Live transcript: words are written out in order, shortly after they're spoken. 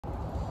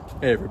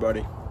Hey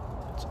everybody,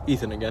 it's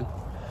Ethan again.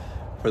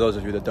 For those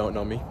of you that don't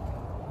know me,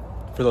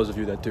 for those of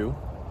you that do,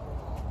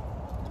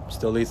 I'm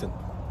still Ethan.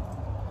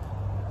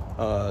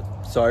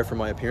 Sorry for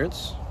my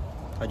appearance.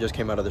 I just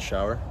came out of the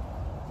shower.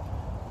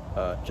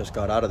 Just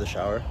got out of the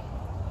shower.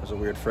 That was a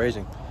weird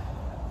phrasing.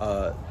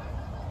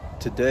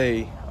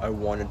 Today I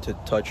wanted to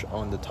touch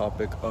on the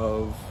topic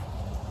of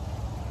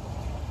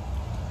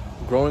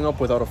growing up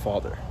without a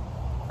father.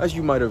 As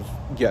you might have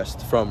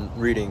guessed from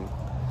reading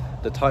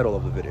the title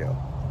of the video.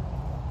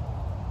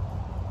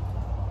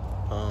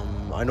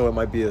 I know it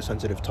might be a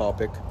sensitive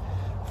topic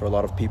for a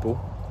lot of people.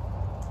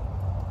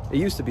 It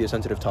used to be a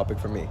sensitive topic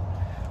for me,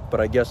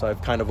 but I guess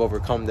I've kind of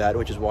overcome that,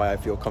 which is why I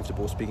feel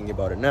comfortable speaking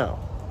about it now.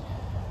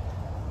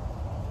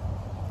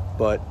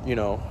 But,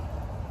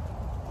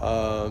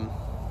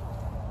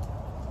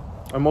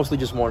 I mostly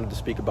just wanted to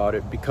speak about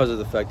it because of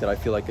the fact that I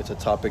feel like it's a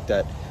topic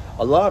that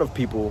a lot of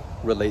people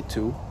relate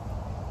to,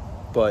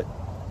 but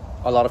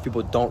a lot of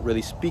people don't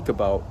really speak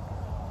about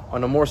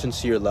on a more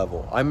sincere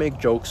level. I make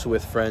jokes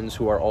with friends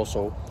who are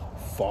also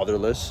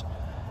fatherless,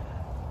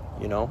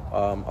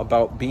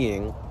 about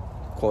being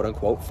quote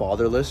unquote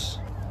fatherless.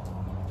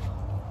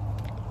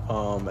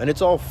 And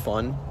it's all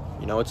fun,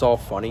 it's all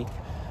funny.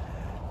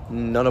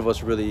 None of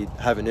us really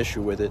have an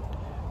issue with it,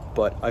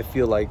 but I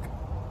feel like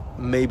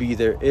maybe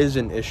there is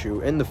an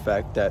issue in the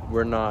fact that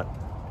we're not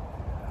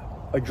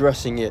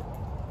addressing it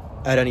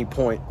at any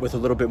point with a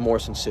little bit more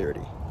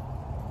sincerity.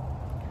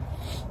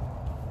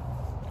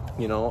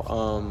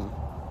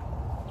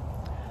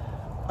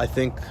 I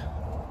think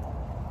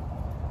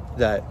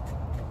that,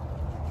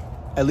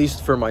 at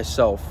least for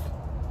myself,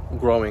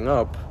 growing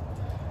up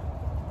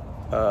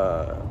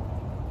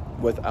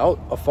without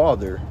a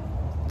father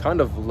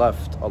kind of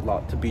left a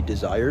lot to be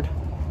desired.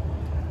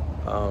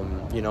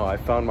 I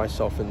found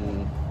myself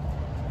in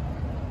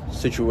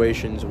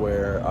situations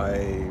where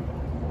I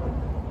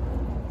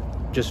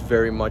just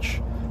very much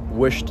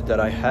wished that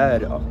I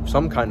had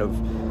some kind of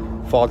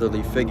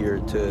fatherly figure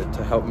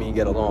to help me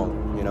get along.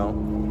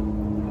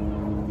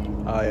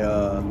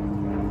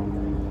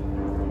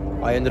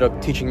 I ended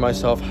up teaching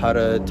myself how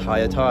to tie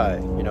a tie.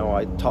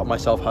 I taught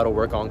myself how to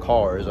work on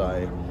cars.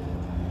 I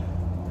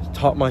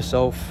taught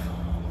myself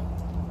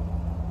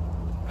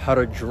how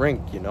to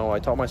drink. I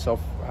taught myself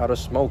how to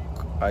smoke.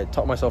 I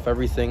taught myself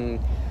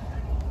everything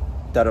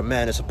that a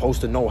man is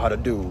supposed to know how to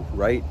do,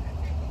 right?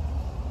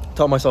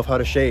 Taught myself how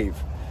to shave.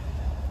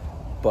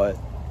 But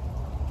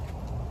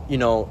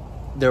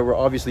there were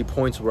obviously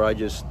points where I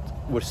just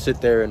would sit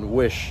there and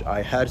wish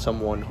I had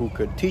someone who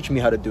could teach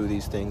me how to do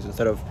these things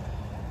instead of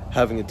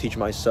having to teach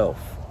myself.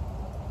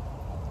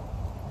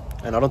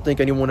 And I don't think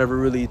anyone ever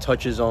really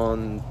touches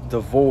on the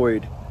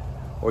void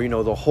or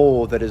the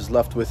hole that is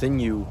left within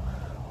you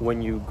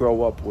when you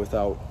grow up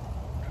without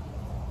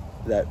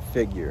that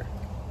figure,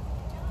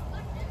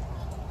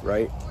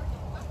 right?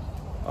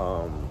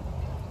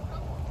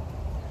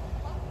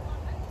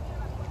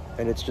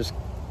 And it's just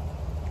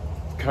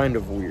kind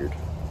of weird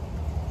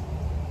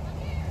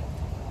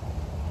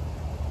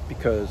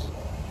because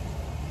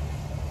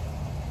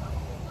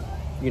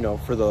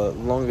for the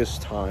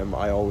longest time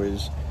I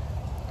always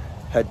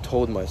had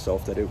told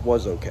myself that it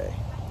was okay,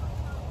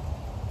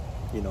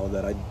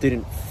 that I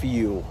didn't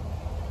feel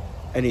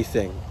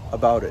anything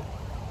about it,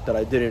 that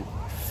I didn't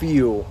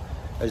feel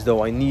as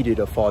though I needed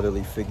a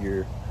fatherly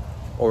figure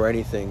or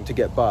anything to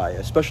get by.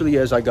 Especially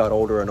as I got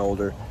older and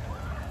older,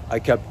 I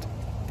kept,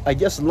 I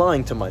guess,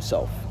 lying to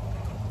myself,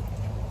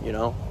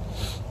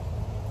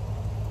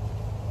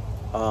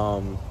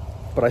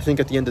 but I think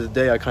at the end of the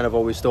day, I kind of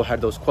always still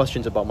had those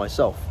questions about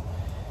myself.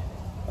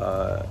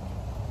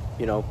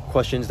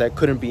 Questions that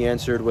couldn't be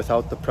answered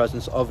without the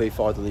presence of a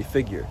fatherly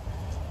figure.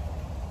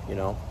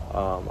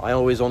 I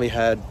always only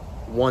had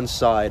one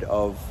side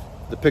of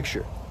the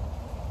picture.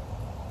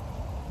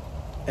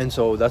 And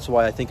so that's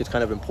why I think it's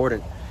kind of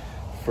important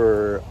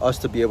for us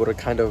to be able to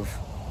kind of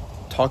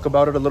talk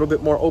about it a little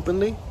bit more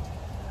openly.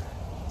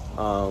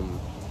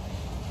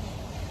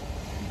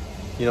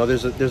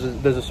 There's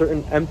a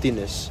certain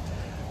emptiness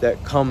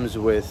that comes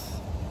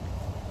with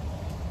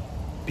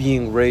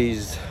being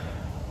raised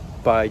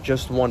by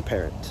just one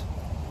parent.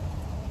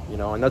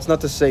 And that's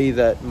not to say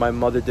that my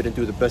mother didn't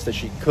do the best that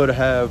she could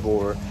have,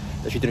 or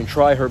that she didn't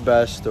try her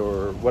best,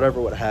 or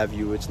whatever, what have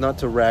you. It's not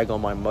to rag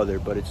on my mother,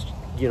 but it's,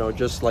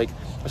 just like,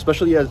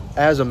 especially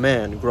as a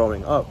man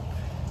growing up,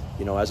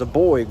 as a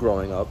boy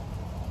growing up,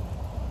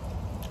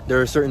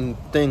 there are certain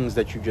things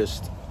that you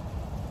just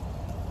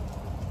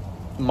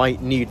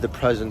might need the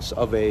presence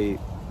of a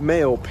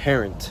male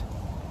parent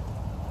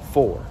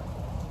for,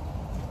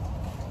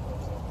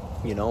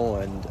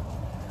 and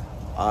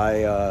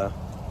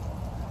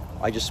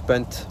I just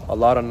spent a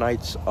lot of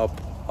nights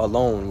up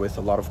alone with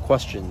a lot of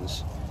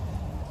questions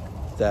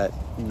that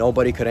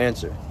nobody could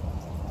answer.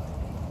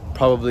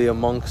 Probably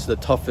amongst the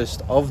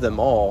toughest of them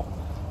all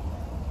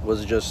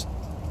was just,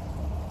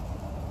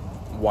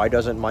 why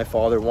doesn't my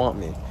father want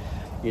me?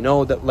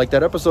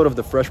 That episode of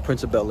The Fresh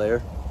Prince of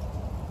Bel-Air,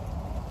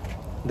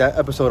 that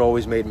episode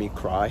always made me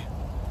cry,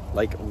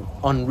 like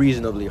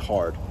unreasonably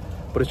hard.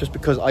 But it's just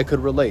because I could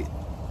relate.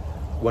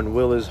 when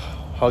Will is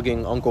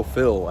hugging Uncle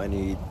Phil and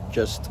he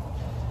just,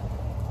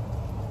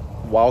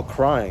 while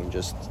crying,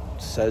 just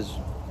says,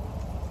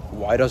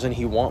 why doesn't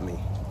he want me?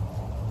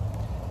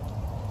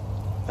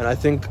 And I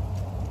think,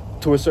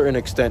 to a certain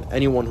extent,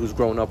 anyone who's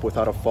grown up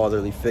without a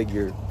fatherly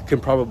figure can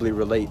probably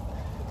relate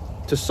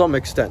to some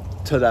extent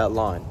to that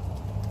line,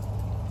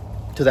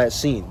 to that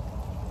scene.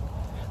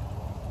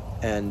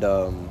 And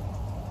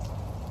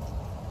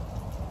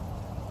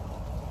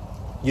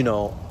you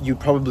know, you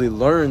probably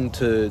learn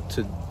to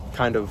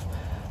kind of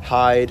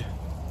hide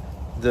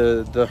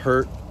the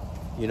hurt,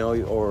 you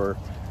know, or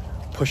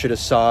push it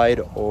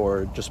aside,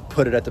 or just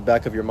put it at the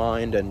back of your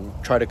mind and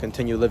try to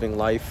continue living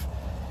life,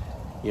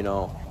 you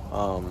know.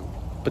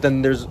 But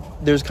then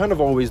there's kind of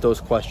always those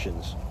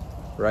questions,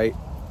 right?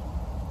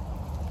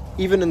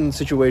 Even in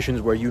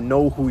situations where you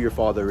know who your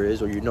father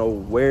is, or you know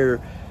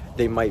where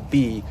they might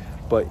be,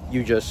 but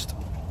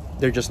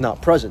they're just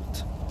not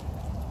present,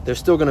 there's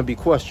still going to be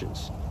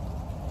questions.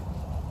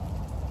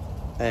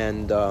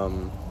 And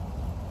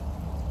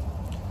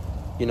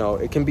you know,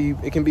 it can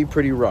be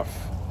pretty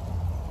rough.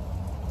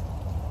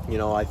 You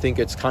know, I think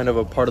it's kind of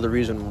a part of the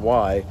reason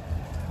why,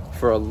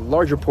 for a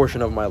larger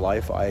portion of my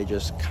life, I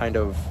just kind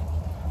of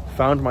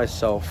found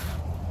myself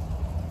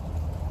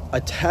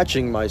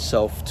attaching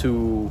myself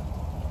to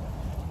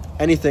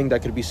anything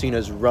that could be seen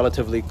as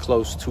relatively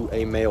close to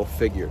a male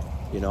figure.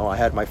 You know, I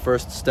had my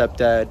first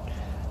stepdad,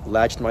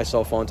 latched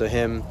myself onto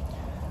him.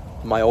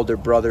 My older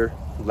brother,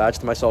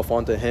 latched myself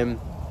onto him.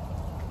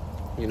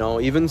 You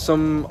know, even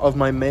some of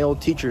my male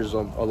teachers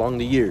along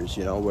the years,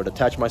 you know, would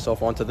attach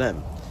myself onto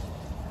them.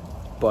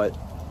 But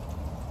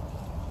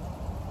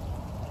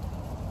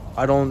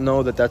I don't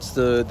know that that's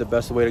the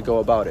best way to go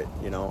about it,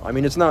 you know. I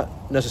mean, it's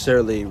not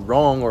necessarily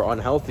wrong or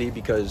unhealthy,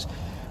 because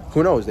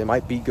who knows, they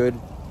might be good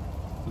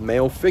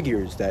male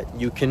figures that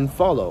you can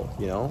follow,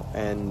 you know,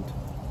 and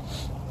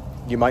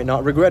you might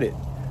not regret it.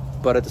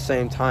 But at the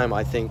same time,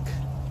 I think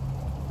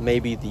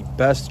maybe the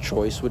best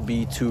choice would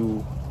be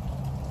to,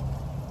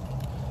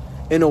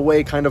 in a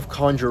way, kind of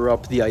conjure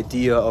up the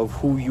idea of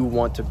who you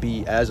want to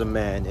be as a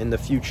man in the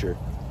future,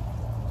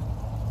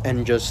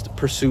 and just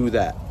pursue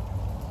that.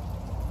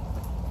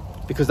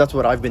 Because that's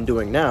what I've been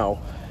doing now,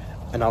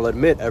 and I'll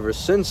admit, ever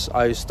since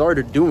I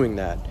started doing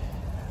that,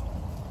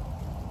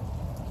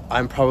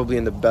 I'm probably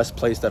in the best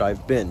place that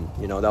I've been.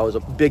 You know, that was a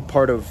big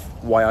part of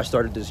why I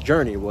started this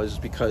journey, was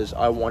because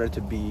I wanted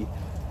to be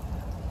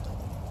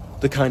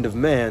the kind of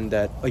man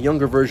that a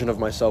younger version of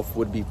myself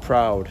would be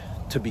proud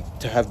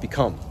to have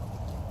become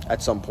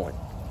at some point.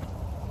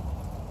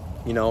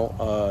 You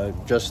know,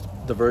 just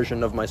the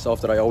version of myself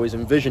that I always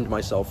envisioned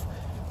myself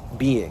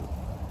being.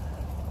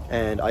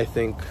 And I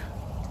think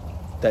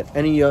that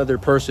any other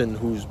person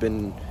who's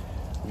been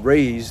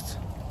raised,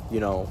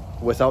 you know,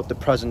 without the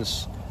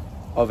presence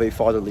of a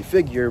fatherly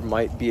figure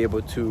might be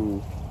able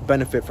to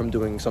benefit from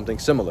doing something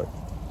similar.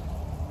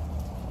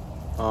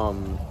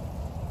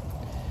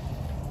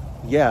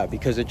 Yeah,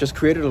 because it just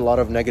created a lot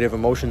of negative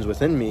emotions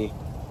within me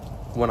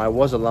when I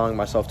was allowing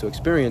myself to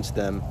experience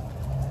them,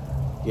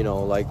 you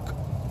know, like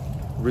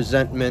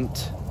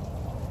resentment,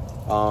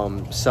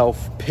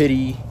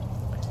 self-pity,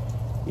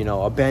 you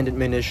know,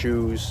 abandonment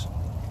issues,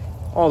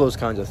 all those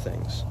kinds of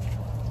things.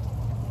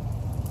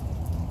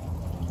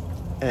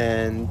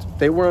 And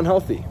they were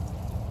unhealthy.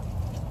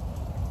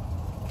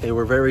 They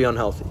were very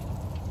unhealthy.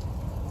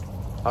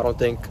 I don't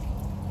think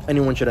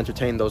anyone should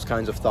entertain those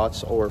kinds of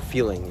thoughts or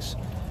feelings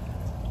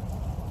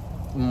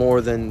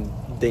more than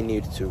they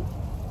need to.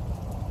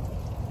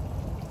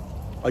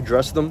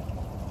 Address them.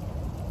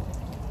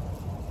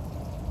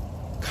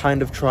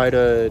 Kind of try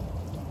to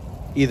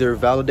either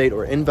validate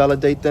or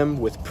invalidate them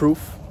with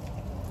proof.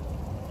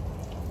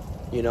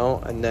 You know,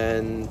 and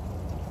then,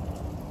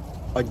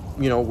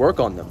 you know, work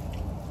on them.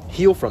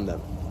 Heal from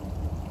them.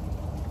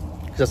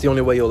 Because that's the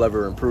only way you'll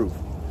ever improve.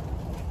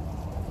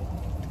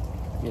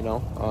 You know?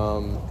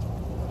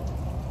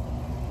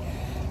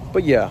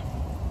 But yeah.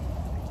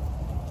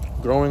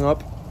 Growing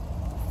up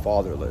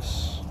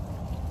fatherless.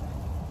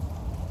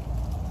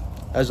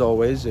 As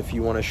always, if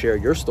you want to share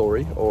your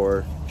story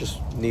or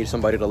just need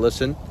somebody to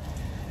listen,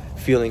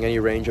 feeling any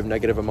range of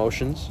negative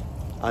emotions,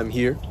 I'm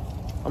here.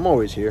 I'm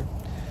always here.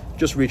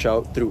 Just reach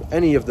out through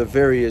any of the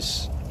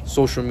various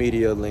social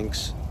media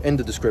links in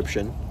the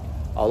description.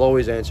 I'll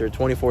always answer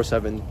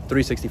 24/7,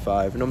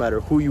 365, no matter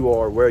who you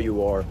are, where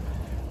you are,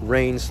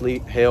 rain,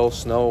 sleet, hail,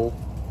 snow,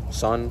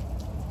 sun.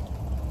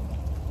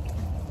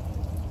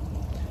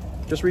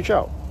 Just reach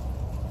out,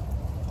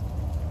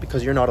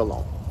 because you're not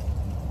alone.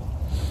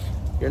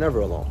 You're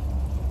never alone.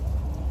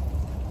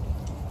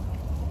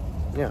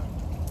 Yeah.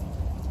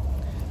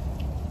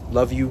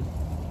 Love you.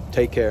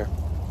 Take care.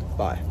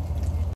 Bye.